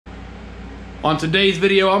On today's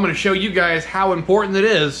video, I'm going to show you guys how important it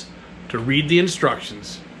is to read the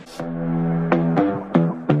instructions.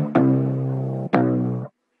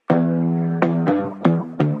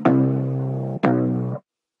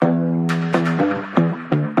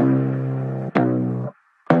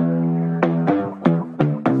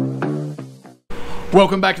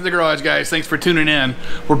 Welcome back to the garage, guys. Thanks for tuning in.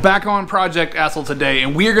 We're back on Project Ethel today,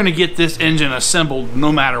 and we are going to get this engine assembled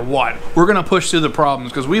no matter what. We're going to push through the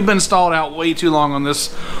problems because we've been stalled out way too long on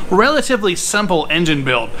this relatively simple engine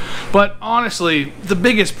build. But honestly, the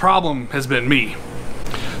biggest problem has been me.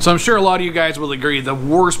 So I'm sure a lot of you guys will agree the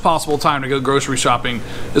worst possible time to go grocery shopping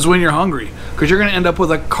is when you're hungry, because you're going to end up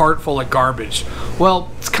with a cart full of garbage. Well,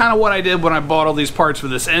 it's kind of what I did when I bought all these parts for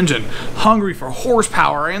this engine. Hungry for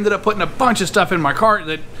horsepower, I ended up putting a bunch of stuff in my cart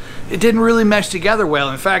that it didn't really mesh together well.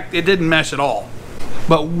 In fact, it didn't mesh at all.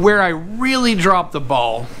 But where I really dropped the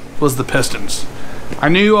ball was the pistons. I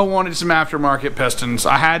knew I wanted some aftermarket pistons.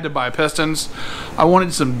 I had to buy pistons. I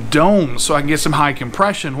wanted some domes so I can get some high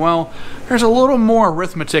compression. Well, there's a little more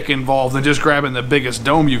arithmetic involved than just grabbing the biggest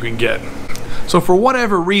dome you can get. So for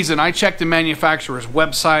whatever reason, I checked the manufacturer's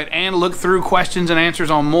website and looked through questions and answers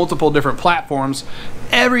on multiple different platforms.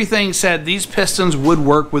 Everything said these pistons would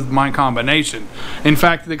work with my combination. In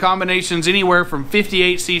fact, the combinations anywhere from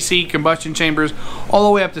 58cc combustion chambers all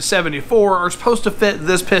the way up to 74 are supposed to fit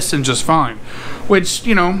this piston just fine. Which,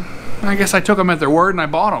 you know, I guess I took them at their word and I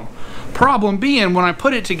bought them. Problem being, when I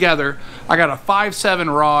put it together, I got a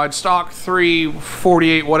 5.7 rod, stock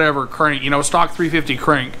 348 whatever crank, you know, stock 350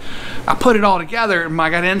 crank. I put it all together and I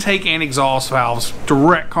got intake and exhaust valves,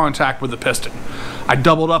 direct contact with the piston. I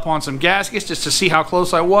doubled up on some gaskets just to see how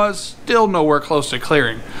close I was, still nowhere close to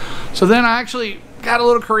clearing. So then I actually got a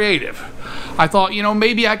little creative. I thought, you know,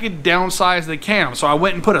 maybe I could downsize the cam. So I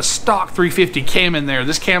went and put a stock 350 cam in there.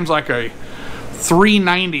 This cam's like a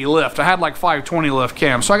 390 lift. I had like 520 lift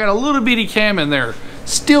cam. So I got a little bitty cam in there.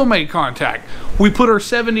 Still made contact. We put our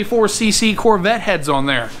 74cc Corvette heads on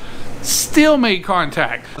there. Still made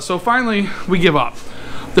contact. So finally, we give up.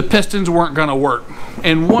 The pistons weren't gonna work.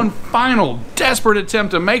 In one final desperate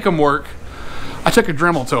attempt to make them work, I took a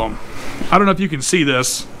Dremel to them. I don't know if you can see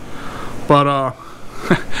this, but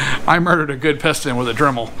I murdered a good piston with a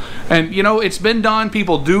Dremel. And you know, it's been done.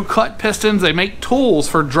 People do cut pistons. They make tools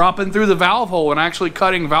for dropping through the valve hole and actually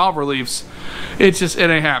cutting valve reliefs. It's just, it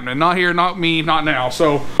ain't happening. Not here, not me, not now.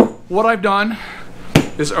 So what I've done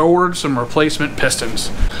is ordered some replacement pistons.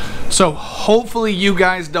 So hopefully you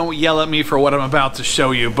guys don't yell at me for what I'm about to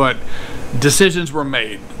show you, but decisions were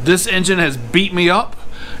made. This engine has beat me up.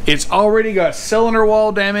 It's already got cylinder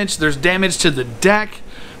wall damage. There's damage to the deck.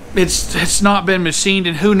 It's not been machined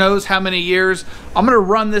in who knows how many years. I'm gonna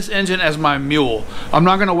run this engine as my mule. I'm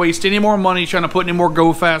not gonna waste any more money trying to put any more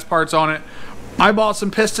go fast parts on it. I bought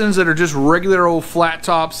some pistons that are just regular old flat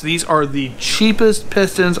tops. These are the cheapest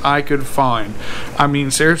pistons I could find. I mean,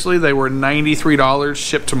 seriously, they were $93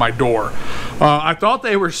 shipped to my door. I thought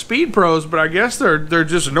they were Speed Pros, but I guess they're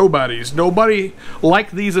just nobodies. Nobody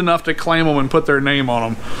liked these enough to claim them and put their name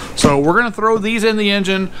on them. So we're gonna throw these in the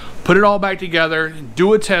engine, put it all back together,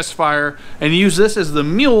 do a test fire, and use this as the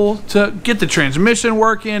mule to get the transmission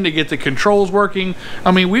working, to get the controls working.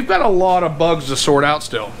 I mean, we've got a lot of bugs to sort out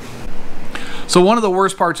still. So one of the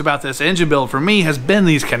worst parts about this engine build for me has been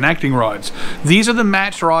these connecting rods. These are the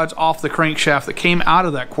match rods off the crankshaft that came out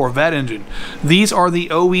of that Corvette engine. These are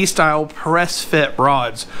the OE style press fit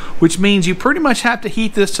rods, which means you pretty much have to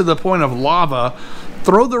heat this to the point of lava,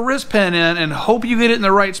 throw the wrist pin in, and hope you get it in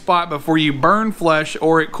the right spot before you burn flesh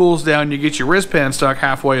or it cools down and you get your wrist pin stuck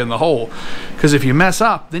halfway in the hole. Because if you mess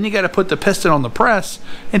up, then you got to put the piston on the press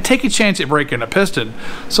and take a chance at breaking a piston.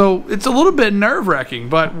 So it's a little bit nerve-wracking,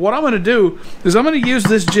 but what I'm going to do is I'm going to use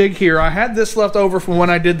this jig here. I had this left over from when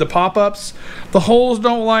I did the pop-ups. The holes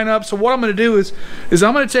don't line up, so what I'm going to do is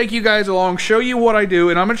I'm going to take you guys along, show you what I do,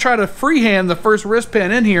 and I'm going to try to freehand the first wrist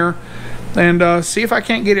pin in here and see if I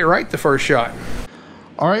can't get it right the first shot.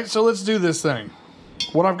 Alright, so let's do this thing.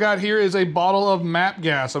 What I've got here is a bottle of MAP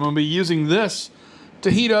gas. I'm going to be using this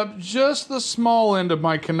to heat up just the small end of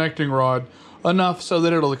my connecting rod, enough so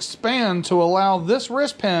that it'll expand to allow this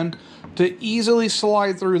wrist pin to easily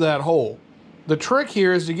slide through that hole. The trick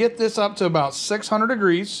here is to get this up to about 600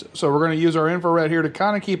 degrees, so we're going to use our infrared here to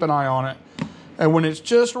kind of keep an eye on it. And when it's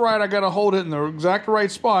just right, I got to hold it in the exact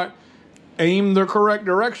right spot, aim the correct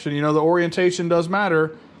direction. You know, the orientation does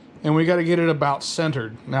matter. And we got to get it about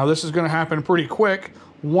centered. Now this is going to happen pretty quick.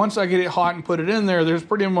 Once I get it hot and put it in there, there's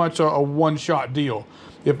pretty much a one-shot deal.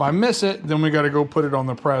 If I miss it, then we got to go put it on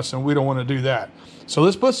the press, and we don't want to do that. So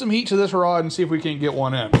let's put some heat to this rod and see if we can get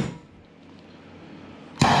one in.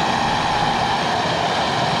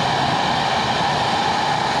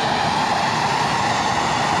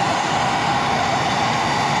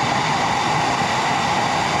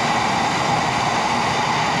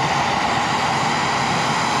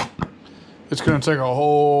 It's going to take a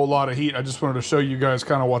whole lot of heat. I just wanted to show you guys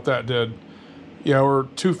kind of what that did. Yeah, we're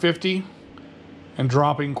 250 and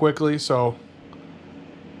dropping quickly, so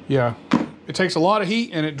yeah. It takes a lot of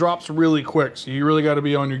heat and it drops really quick, so you really got to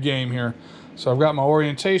be on your game here. So I've got my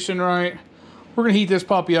orientation right. We're going to heat this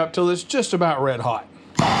puppy up till it's just about red hot.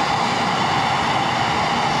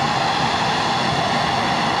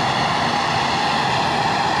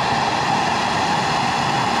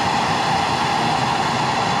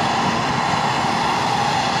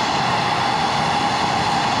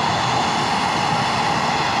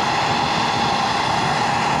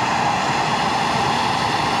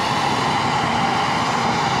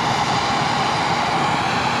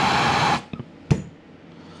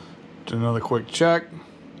 Another quick check.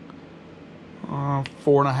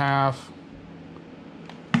 4.5.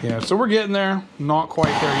 Yeah, so we're getting there. Not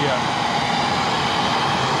quite there yet.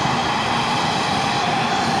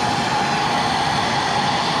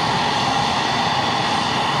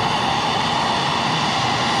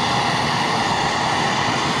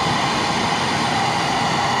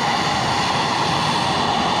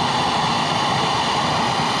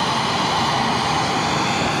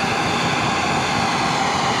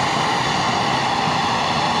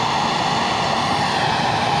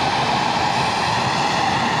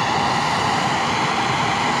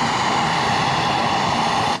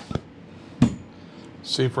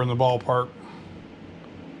 See if we're in the ballpark.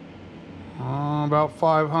 About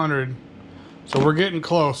 500. So we're getting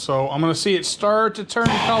close. So I'm going to see it start to turn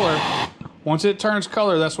color. Once it turns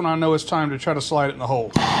color, that's when I know it's time to try to slide it in the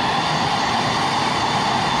hole.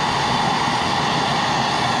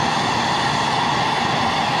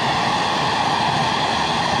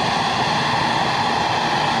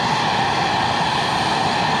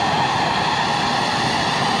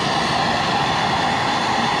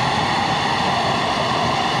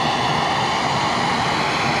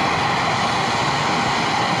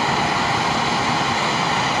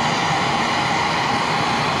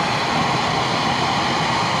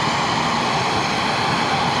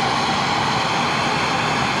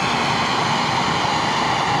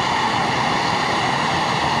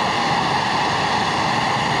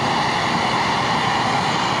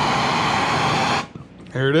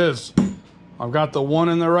 Here it is. I've got the one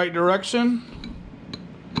in the right direction.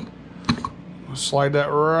 Slide that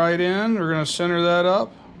right in. We're going to center that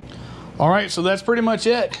up. All right, so that's pretty much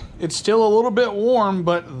it. It's still a little bit warm,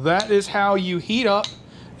 but that is how you heat up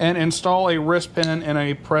and install a wrist pin in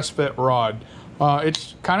a press fit rod.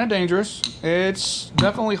 It's kind of dangerous. It's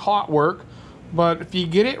definitely hot work, but if you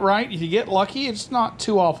get it right, if you get lucky, it's not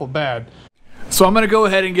too awful bad. So I'm going to go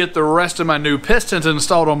ahead and get the rest of my new pistons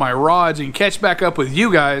installed on my rods and catch back up with you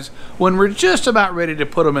guys when we're just about ready to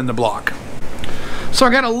put them in the block. So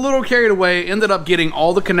I got a little carried away, ended up getting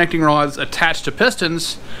all the connecting rods attached to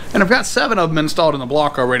pistons, and I've got 7 of them installed in the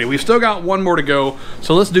block already. We've still got 1 more to go,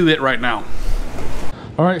 so let's do it right now.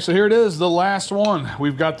 All right, so here it is, the last one.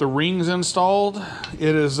 We've got the rings installed.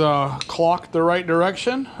 It is clocked the right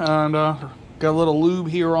direction, and got a little lube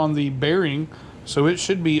here on the bearing. So it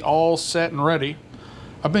should be all set and ready.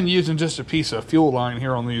 I've been using just a piece of fuel line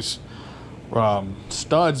here on these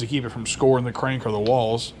studs to keep it from scoring the crank or the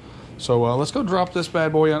walls. So let's go drop this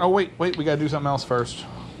bad boy in. Oh, wait, we got to do something else first.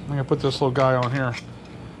 I'm going to put this little guy on here.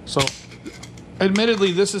 So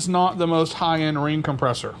admittedly, this is not the most high-end ring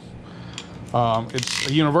compressor. It's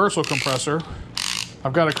a universal compressor.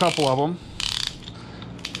 I've got a couple of them.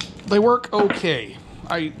 They work okay.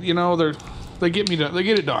 They get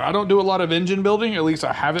it done. I don't do a lot of engine building, at least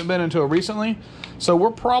I haven't been until recently. So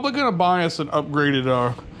we're probably going to buy us an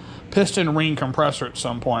upgraded piston ring compressor at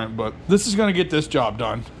some point, but this is going to get this job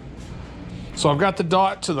done. So I've got the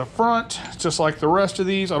dot to the front, just like the rest of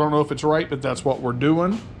these. I don't know if it's right, but that's what we're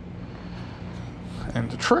doing.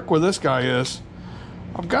 And the trick with this guy is,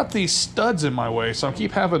 I've got these studs in my way, so I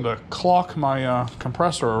keep having to clock my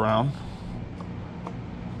compressor around.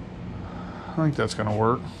 I think that's going to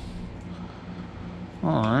work.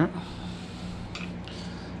 All right,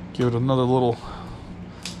 give it another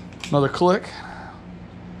click.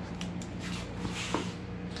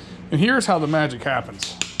 And here's how the magic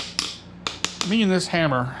happens. Me and this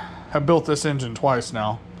hammer have built this engine twice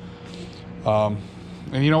now.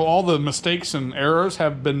 And all the mistakes and errors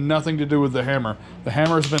have been nothing to do with the hammer. The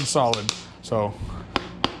hammer's been solid. So,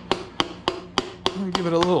 I'm gonna give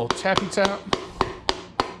it a little tappy tap.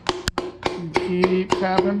 Keep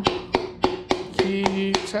tapping.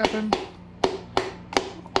 Keep tapping.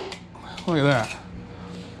 Look at that.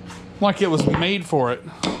 Like it was made for it.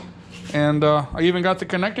 And I even got the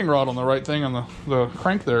connecting rod on the right thing on the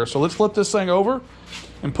crank there. So let's flip this thing over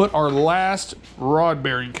and put our last rod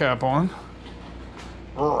bearing cap on.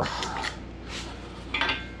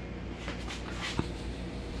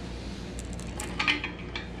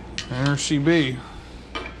 There she be.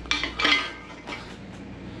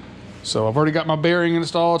 So I've already got my bearing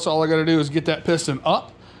installed, so all I got to do is get that piston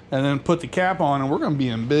up and then put the cap on, and we're going to be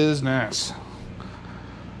in business.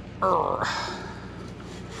 And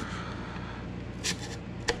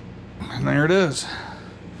there it is.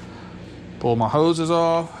 Pull my hoses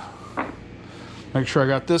off. Make sure I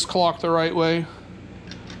got this clocked the right way.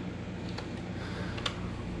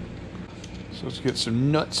 So let's get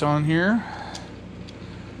some nuts on here.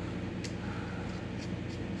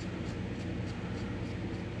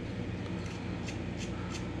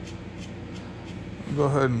 Go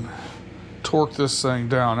ahead and torque this thing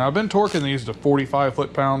down. Now I've been torquing these to 45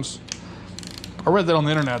 foot-pounds. I read that on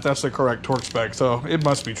the internet. That's the correct torque spec, so it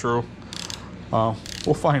must be true. We'll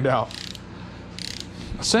find out.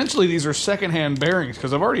 Essentially, these are second-hand bearings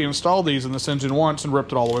because I've already installed these in this engine once and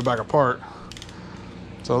ripped it all the way back apart.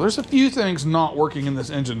 So there's a few things not working in this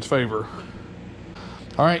engine's favor.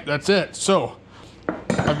 All right, that's it. So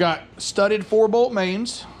I've got studded 4-bolt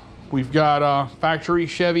mains. We've got factory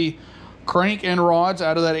Chevy crank and rods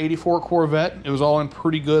out of that 84 Corvette. It was all in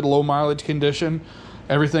pretty good low mileage condition.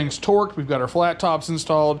 Everything's torqued. We've got our flat tops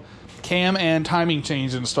installed, cam and timing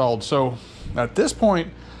chains installed. So at this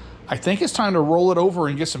point, I think it's time to roll it over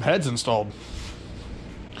and get some heads installed.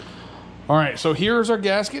 All right, so here's our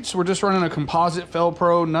gaskets. We're just running a composite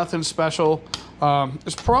Fel-Pro, nothing special.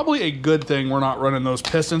 It's probably a good thing we're not running those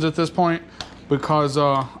pistons at this point because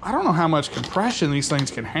I don't know how much compression these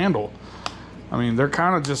things can handle. I mean, they're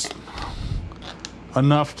kind of just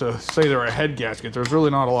enough to say they're a head gasket. There's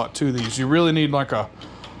really not a lot to these. You really need like a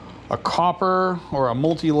copper or a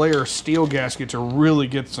multi-layer steel gasket to really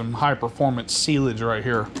get some high performance sealage right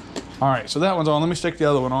here. All right, so that one's on. Let me stick the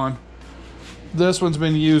other one on. This one's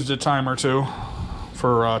been used a time or two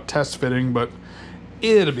for test fitting, but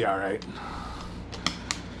it'll be all right.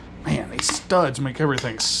 Man, these studs make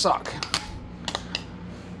everything suck.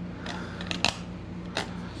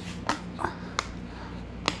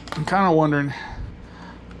 I'm kind of wondering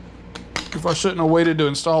if I shouldn't have waited to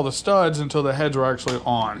install the studs until the heads were actually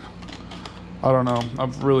on. I don't know.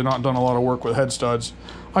 I've really not done a lot of work with head studs.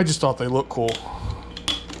 I just thought they looked cool.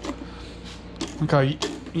 Okay,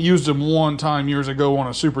 I used them one time years ago on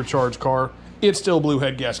a supercharged car. It still blew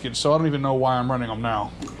head gaskets, so I don't even know why I'm running them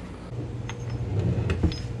now.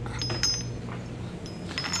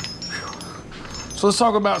 So let's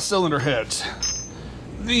talk about cylinder heads.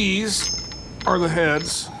 These are the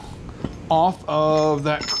heads off of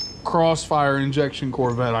that Crossfire injection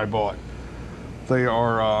Corvette I bought. They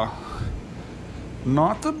are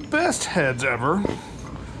not the best heads ever,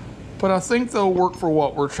 but I think they'll work for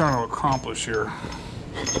what we're trying to accomplish here.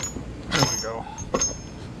 There we go.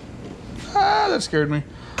 Ah, that scared me.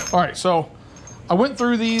 All right, so I went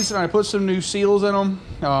through these and I put some new seals in them.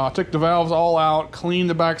 I took the valves all out, cleaned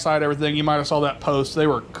the backside, everything. You might have saw that post. They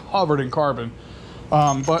were covered in carbon.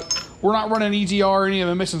 But we're not running EGR or any of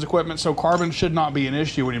the emissions equipment, so carbon should not be an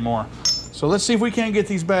issue anymore. So let's see if we can't get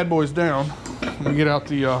these bad boys down. Let me get out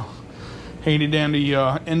the handy dandy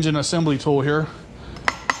engine assembly tool here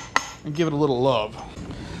and give it a little love.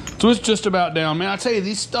 So it's just about down. Man, I tell you,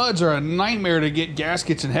 these studs are a nightmare to get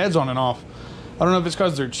gaskets and heads on and off. I don't know if it's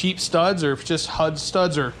because they're cheap studs or if just HUD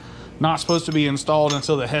studs are not supposed to be installed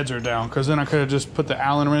until the heads are down, because then I could have just put the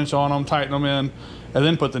Allen wrench on them, tighten them in, and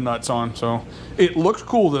then put the nuts on. So it looks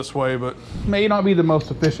cool this way, but may not be the most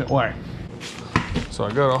efficient way. So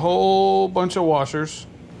I got a whole bunch of washers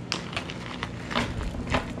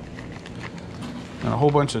and a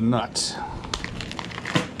whole bunch of nuts.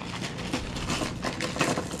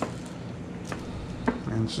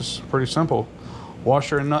 And it's just pretty simple.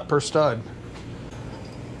 Washer and nut per stud.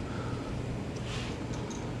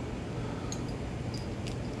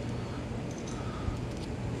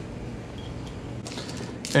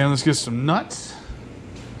 And let's get some nuts.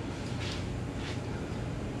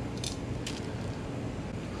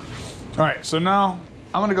 All right, so now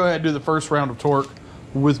I'm gonna go ahead and do the first round of torque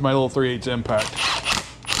with my little 3/8 impact.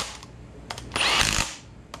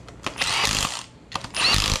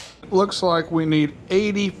 It looks like we need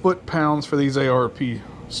 80 foot-pounds for these ARP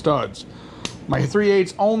studs. My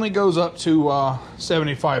 3/8 only goes up to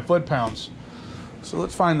 75 foot-pounds. So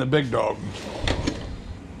let's find the big dog.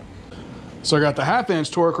 So I got the 1/2 inch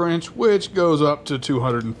torque wrench, which goes up to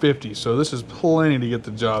 250. So this is plenty to get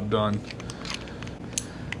the job done.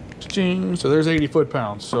 So there's 80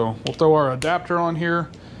 foot-pounds. So we'll throw our adapter on here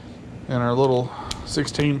and our little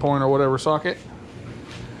 16 point or whatever socket.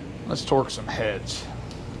 Let's torque some heads.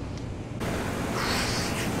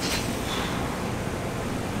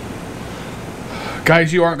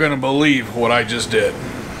 Guys, you aren't going to believe what I just did.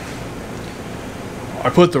 I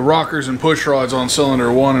put the rockers and push rods on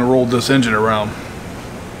cylinder 1 and rolled this engine around.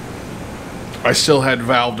 I still had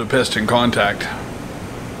valve to piston contact.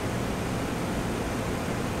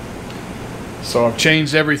 So I've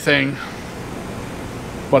changed everything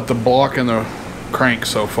but the block and the crank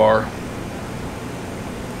so far.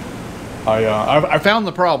 I found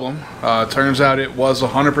the problem. Turns out it was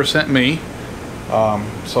 100% me.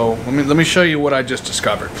 So let me show you what I just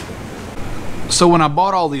discovered. So when I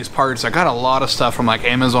bought all these parts, I got a lot of stuff from like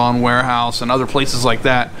Amazon warehouse and other places like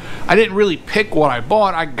that. I didn't really pick what I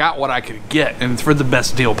bought. I got what I could get, and for the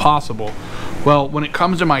best deal possible. Well, when it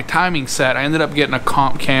comes to my timing set, I ended up getting a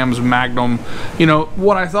Comp Cams Magnum, you know,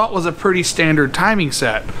 what I thought was a pretty standard timing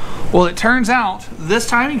set. Well, it turns out this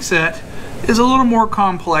timing set is a little more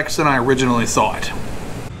complex than I originally thought.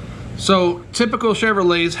 So typical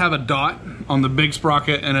Chevrolets have a dot on the big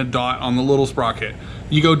sprocket and a dot on the little sprocket.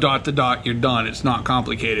 You go dot to dot, you're done. It's not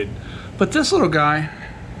complicated. But this little guy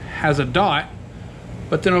has a dot,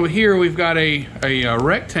 but then over here we've got a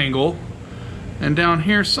rectangle, and down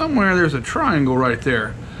here somewhere there's a triangle right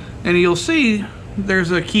there. And you'll see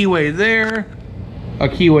there's a keyway there, a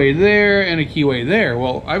keyway there, and a keyway there.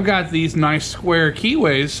 Well, I've got these nice square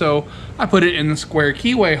keyways, so I put it in the square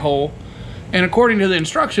keyway hole. And according to the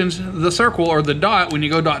instructions, the circle or the dot, when you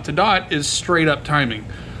go dot to dot, is straight up timing.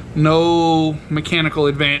 No mechanical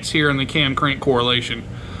advance here in the cam crank correlation.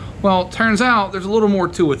 Well, it turns out there's a little more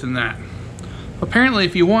to it than that. Apparently,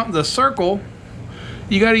 if you want the circle,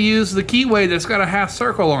 you got to use the keyway that's got a half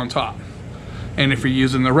circle on top. And if you're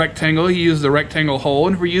using the rectangle, you use the rectangle hole.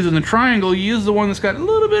 And if you're using the triangle, you use the one that's got a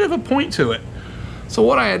little bit of a point to it. So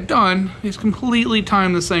what I had done is completely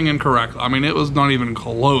timed this thing incorrect. I mean, it was not even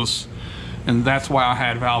close. And that's why I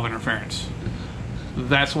had valve interference.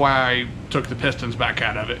 That's why I took the pistons back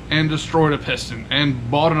out of it and destroyed a piston and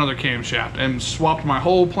bought another camshaft and swapped my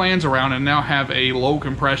whole plans around and now have a low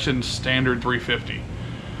compression standard 350.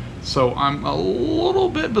 So I'm a little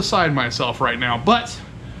bit beside myself right now, but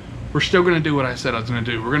we're still going to do what I said I was going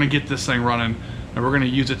to do. We're going to get this thing running and we're going to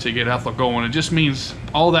use it to get Ethel going. It just means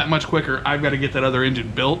all that much quicker. I've got to get that other engine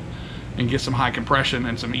built and get some high compression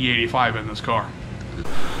and some E85 in this car.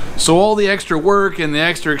 So all the extra work and the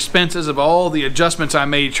extra expenses of all the adjustments I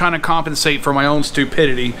made trying to compensate for my own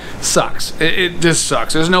stupidity sucks. It just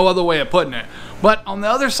sucks. There's no other way of putting it. But on the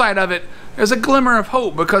other side of it, there's a glimmer of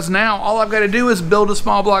hope, because now all I've got to do is build a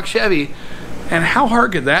small block Chevy. And how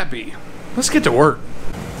hard could that be? Let's get to work.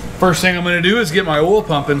 First thing I'm going to do is get my oil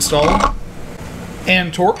pump installed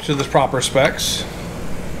and torqued to the proper specs.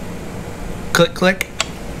 Click, click.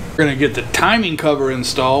 We're going to get the timing cover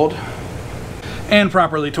installed and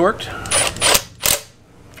properly torqued.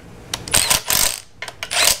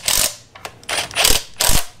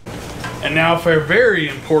 And now for a very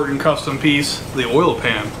important custom piece, the oil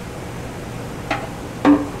pan.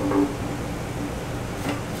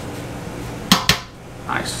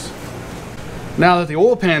 Nice. Now that the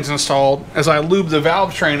oil pan's installed, as I lube the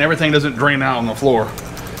valve train, everything doesn't drain out on the floor.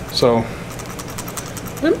 So,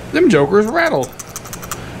 them jokers rattle.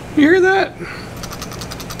 You hear that?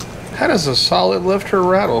 How does a solid lifter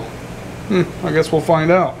rattle? I guess we'll find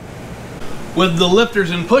out. With the lifters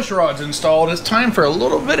and push rods installed, it's time for a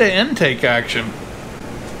little bit of intake action.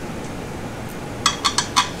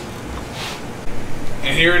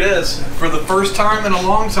 And here it is. For the first time in a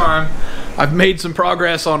long time, I've made some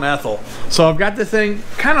progress on Ethel. So I've got the thing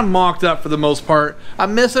kind of mocked up for the most part.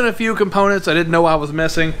 I'm missing a few components I didn't know I was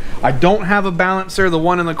missing. I don't have a balancer. The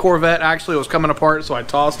one in the Corvette actually was coming apart, so I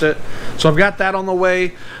tossed it. So I've got that on the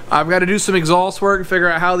way. I've got to do some exhaust work and figure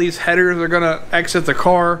out how these headers are going to exit the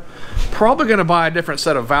car. Probably going to buy a different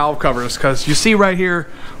set of valve covers, because you see right here,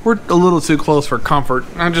 we're a little too close for comfort.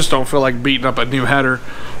 I just don't feel like beating up a new header.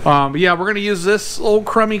 But yeah, we're going to use this old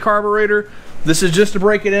crummy carburetor. This is just to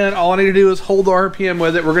break it in. All I need to do is hold the RPM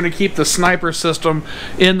with it. We're going to keep the sniper system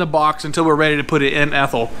in the box until we're ready to put it in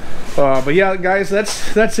Ethel. But yeah, guys,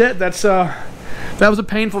 that's it. That was a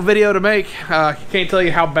painful video to make. Can't tell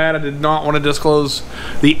you how bad I did not want to disclose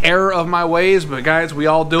the error of my ways, but guys, we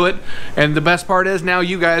all do it. And the best part is now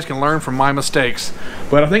you guys can learn from my mistakes.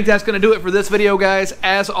 But I think that's going to do it for this video, guys.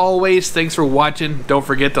 As always, thanks for watching. Don't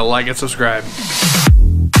forget to like and subscribe.